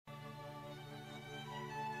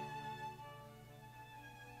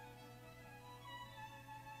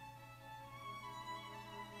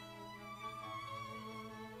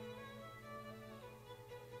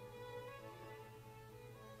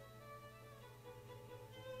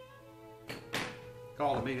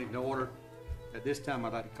Call the meeting to order. At this time,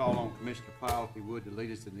 I'd like to call on Commissioner Powell, if he would, to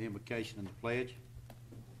lead us in the invocation and the pledge.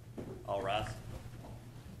 All rise.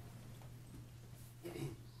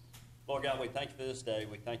 Lord God, we thank you for this day.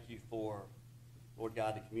 We thank you for, Lord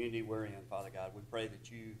God, the community we're in, Father God. We pray that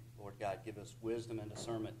you, Lord God, give us wisdom and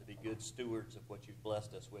discernment to be good stewards of what you've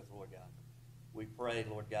blessed us with, Lord God. We pray,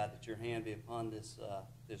 Lord God, that your hand be upon this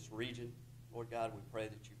region. Lord God, we pray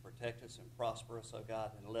that you protect us and prosper us, oh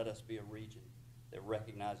God, and let us be a region that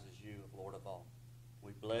recognizes you as Lord of all.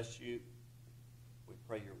 We bless you. We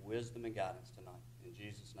pray your wisdom and guidance tonight. In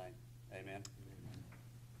Jesus' name, amen.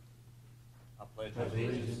 I pledge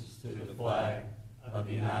allegiance to the flag of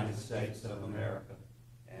the United States of America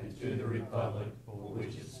and to the republic for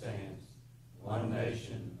which it stands, one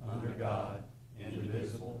nation under God,